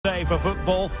day for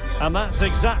football, and that's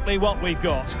exactly what we've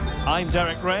got. I'm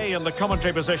Derek Ray in the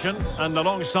commentary position, and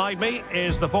alongside me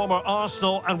is the former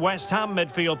Arsenal and West Ham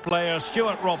midfield player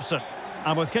Stuart Robson.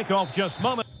 And with kick-off just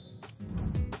moments.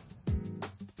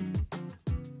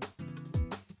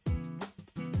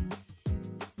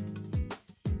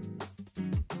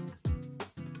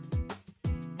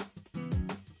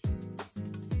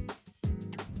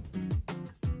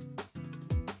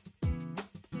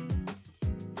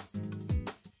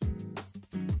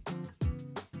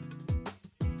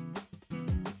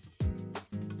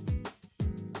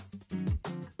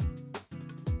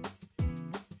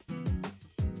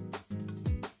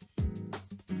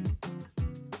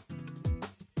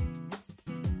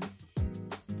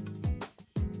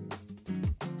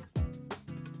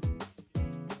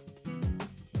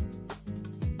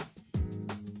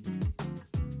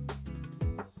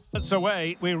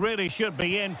 Away, we really should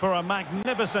be in for a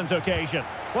magnificent occasion.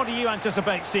 What do you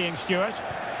anticipate seeing, Stuart?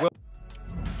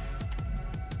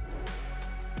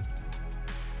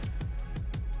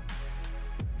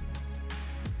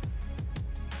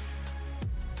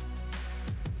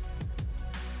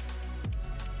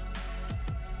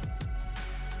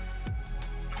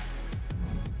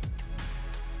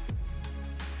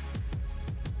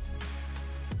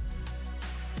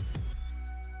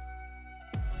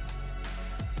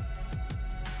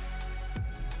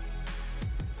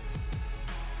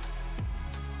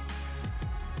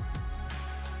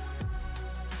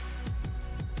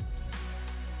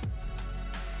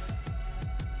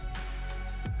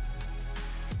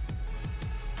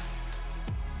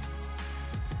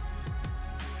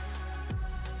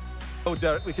 Well,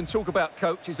 Derek, we can talk about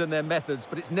coaches and their methods,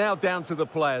 but it's now down to the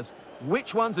players.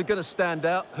 Which ones are going to stand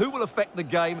out, who will affect the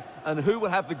game, and who will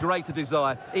have the greater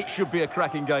desire? It should be a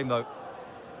cracking game, though.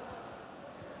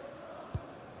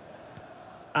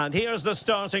 And here's the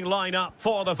starting lineup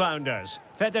for the Founders.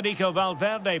 Federico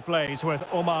Valverde plays with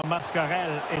Omar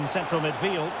Mascarell in central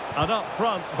midfield. And up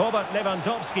front, Robert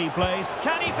Lewandowski plays.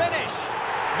 Can he finish?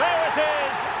 There it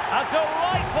is! A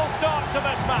delightful start to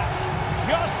this match.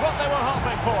 Just what they were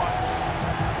hoping for.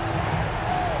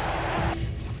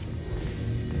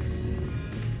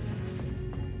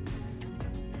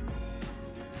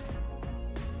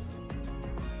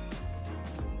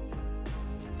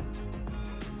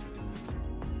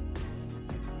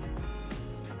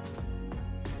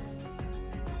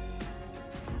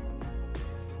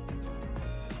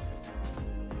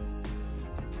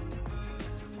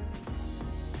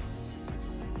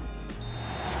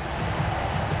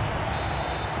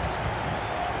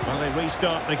 Well, they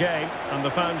restart the game, and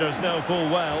the Founders know full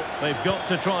well they've got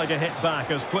to try to hit back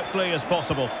as quickly as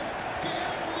possible.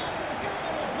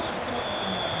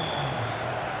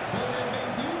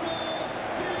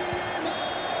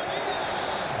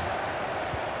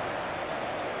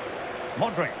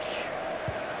 Modric.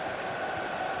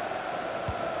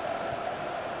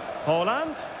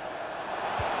 Haaland.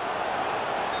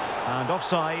 And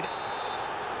offside.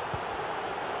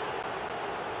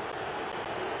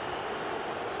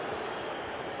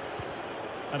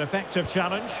 An effective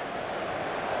challenge.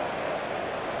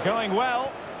 Going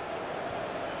well.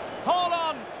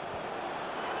 Haaland!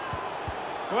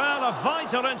 Well, a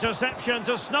vital interception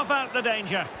to snuff out the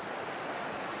danger.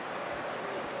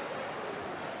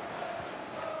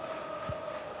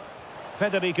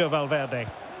 Federico Valverde.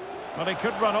 Well, he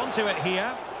could run onto it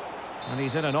here. And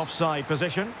he's in an offside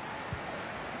position.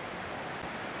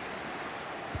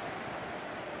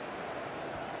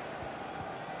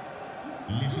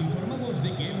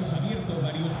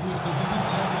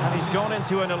 And he's gone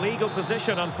into an illegal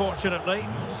position, unfortunately.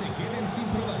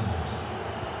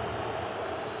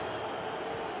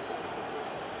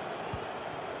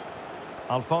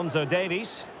 Alphonso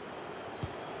Davies.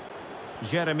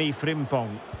 Jeremy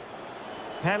Frimpong.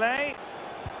 Pele.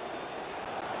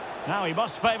 Now he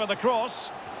must favour the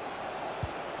cross.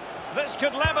 This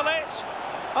could level it.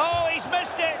 Oh, he's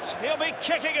missed it. He'll be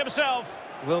kicking himself.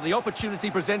 Well, the opportunity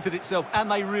presented itself,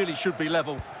 and they really should be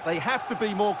level. They have to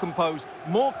be more composed,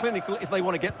 more clinical if they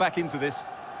want to get back into this.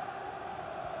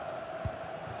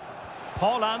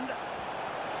 Haaland.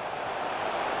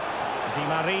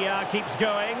 Di Maria keeps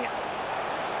going.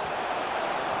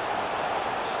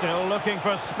 Still looking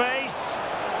for space.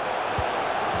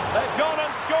 They've gone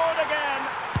and scored again.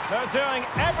 They're doing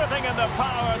everything in their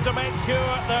power to make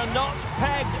sure they're not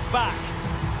pegged back.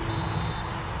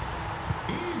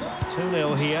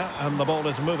 2-0 here, and the ball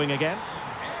is moving again.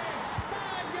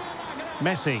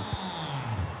 Messi.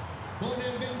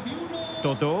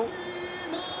 Dodo.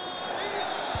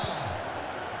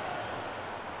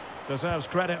 Deserves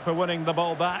credit for winning the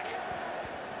ball back.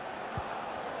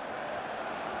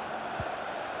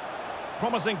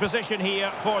 Promising position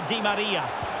here for Di Maria.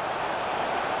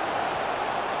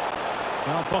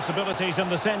 Well, possibilities in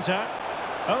the centre.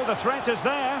 Oh, the threat is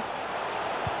there.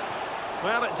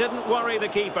 Well, it didn't worry the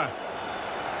keeper.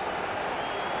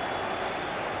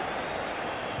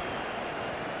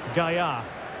 Gaia.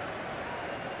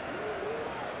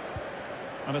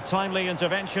 And a timely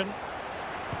intervention.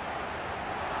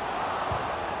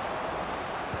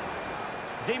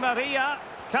 Di Maria,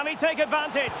 can he take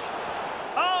advantage?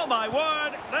 Oh my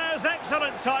word, there's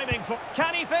excellent timing for...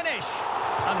 Can he finish?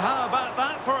 And how about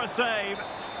that for a save?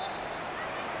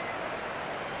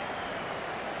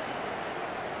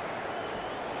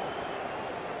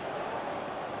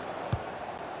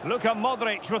 Luka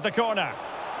Modric with the corner.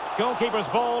 Goalkeeper's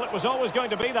ball, it was always going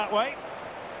to be that way.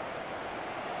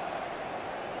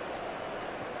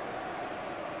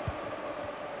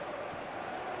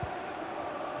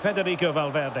 Federico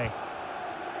Valverde.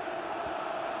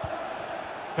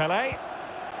 Pele.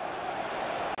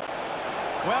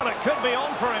 Well, it could be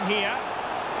on for him here.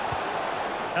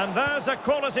 And there's a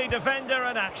quality defender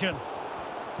in action.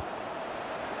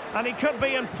 And he could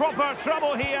be in proper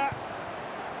trouble here.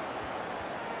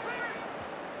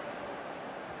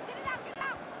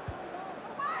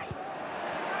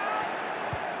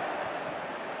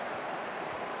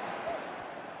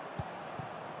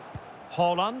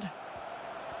 Haaland.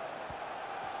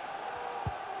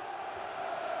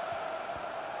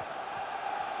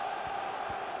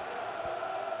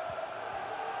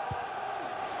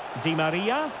 Di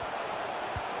Maria.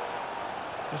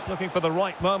 Just looking for the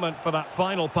right moment for that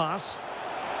final pass.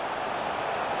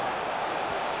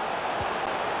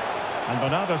 And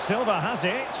Bernardo Silva has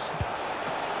it.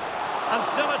 And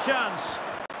still a chance.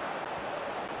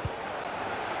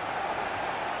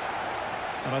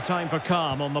 And a time for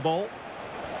calm on the ball.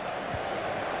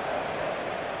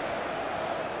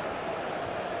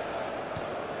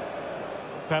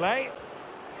 Pele.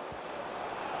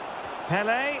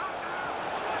 Pele.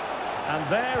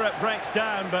 And there it breaks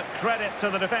down, but credit to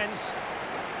the defence.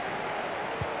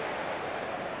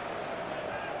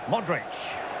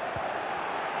 Modric.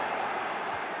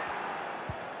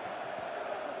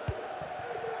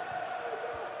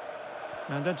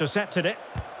 And intercepted it.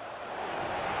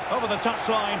 Over the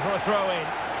touchline for a throw-in.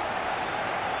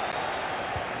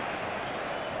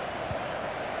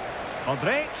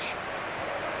 Modric.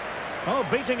 Oh,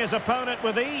 beating his opponent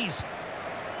with ease.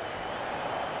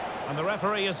 And the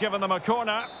referee has given them a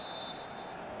corner.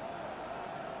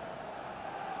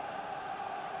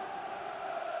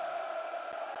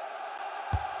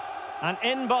 And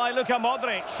in by Luka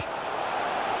Modric.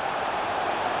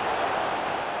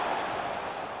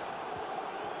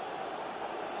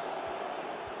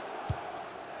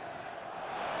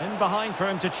 In behind for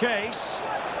him to chase.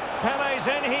 Pele's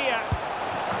in here.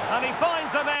 And he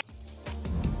finds the net.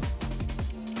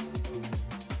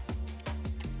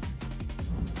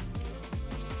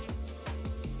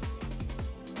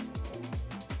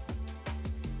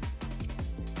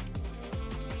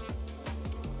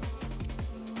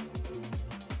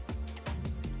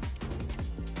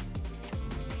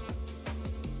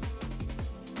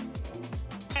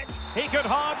 He could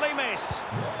hardly miss.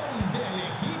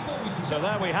 So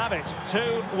there we have it,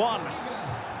 2-1.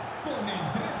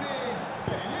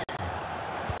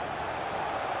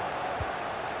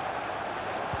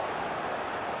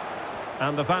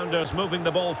 And the founders moving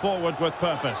the ball forward with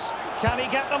purpose. Can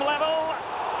he get them level?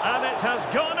 And it has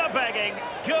gone a-begging.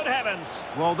 Good heavens.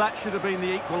 Well, that should have been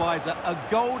the equaliser. A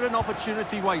golden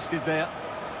opportunity wasted there.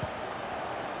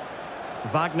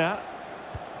 Wagner.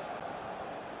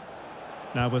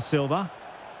 Now with Silva.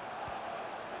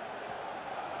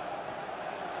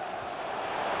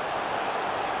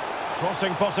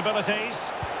 Crossing possibilities.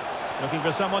 Looking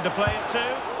for someone to play it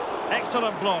to.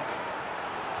 Excellent block.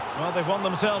 Well, they've won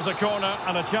themselves a corner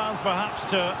and a chance perhaps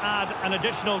to add an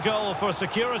additional goal for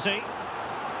security.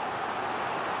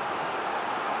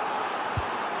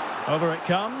 Over it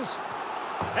comes.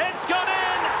 It's gone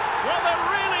in! Well, they're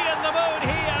really in the mood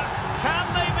here. Can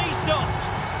they be stopped?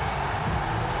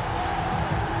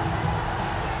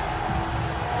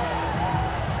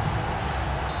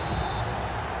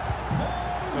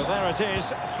 So there it is,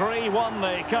 3-1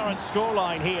 the current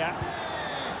scoreline here.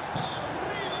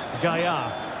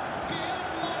 Gaia.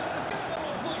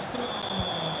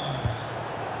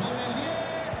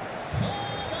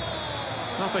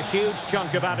 Not a huge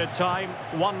chunk of added time,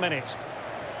 1 minute.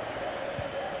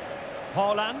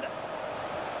 Haaland.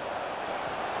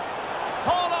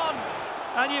 Haaland!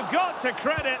 And you've got to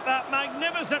credit that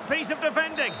magnificent piece of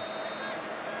defending.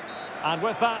 And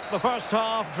with that, the first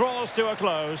half draws to a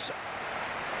close.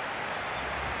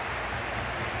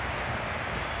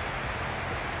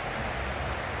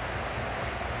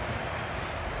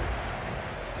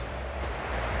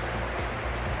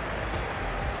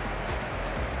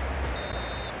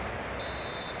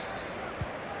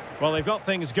 Well, they've got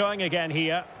things going again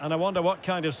here, and I wonder what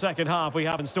kind of second half we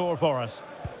have in store for us.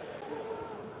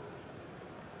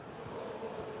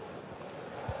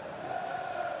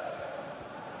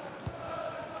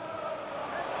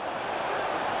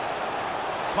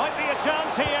 Might be a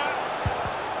chance here.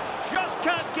 Just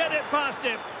can't get it past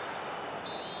him.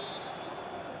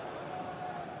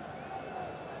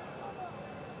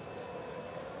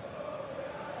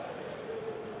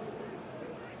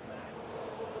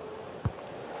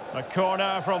 A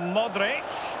corner from Modric.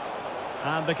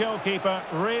 And the goalkeeper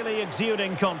really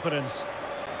exuding confidence.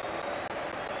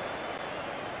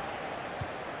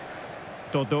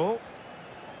 Dodo.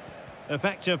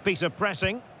 Effective piece of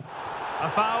pressing. A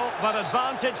foul, but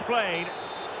advantage played.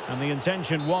 And the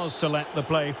intention was to let the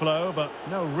play flow, but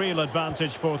no real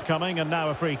advantage forthcoming, and now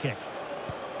a free kick.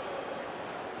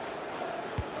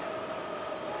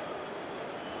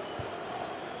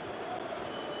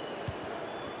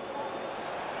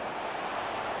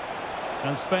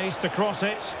 And space to cross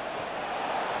it.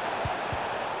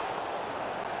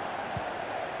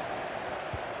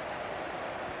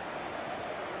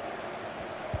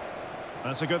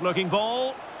 That's a good-looking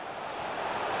ball.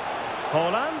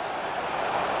 Haaland.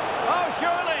 Oh,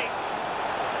 surely!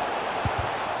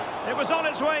 It was on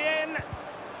its way in.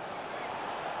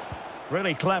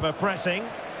 Really clever pressing.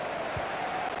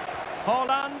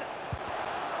 Haaland.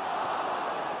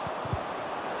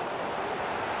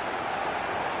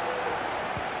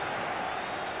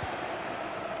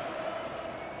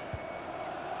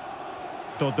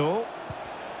 Dodo.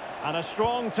 And a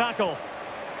strong tackle.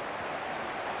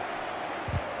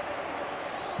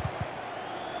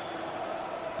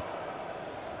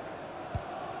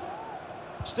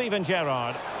 Steven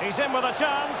Gerrard. He's in with a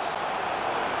chance.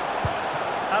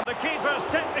 And the keeper's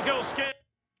technical skill.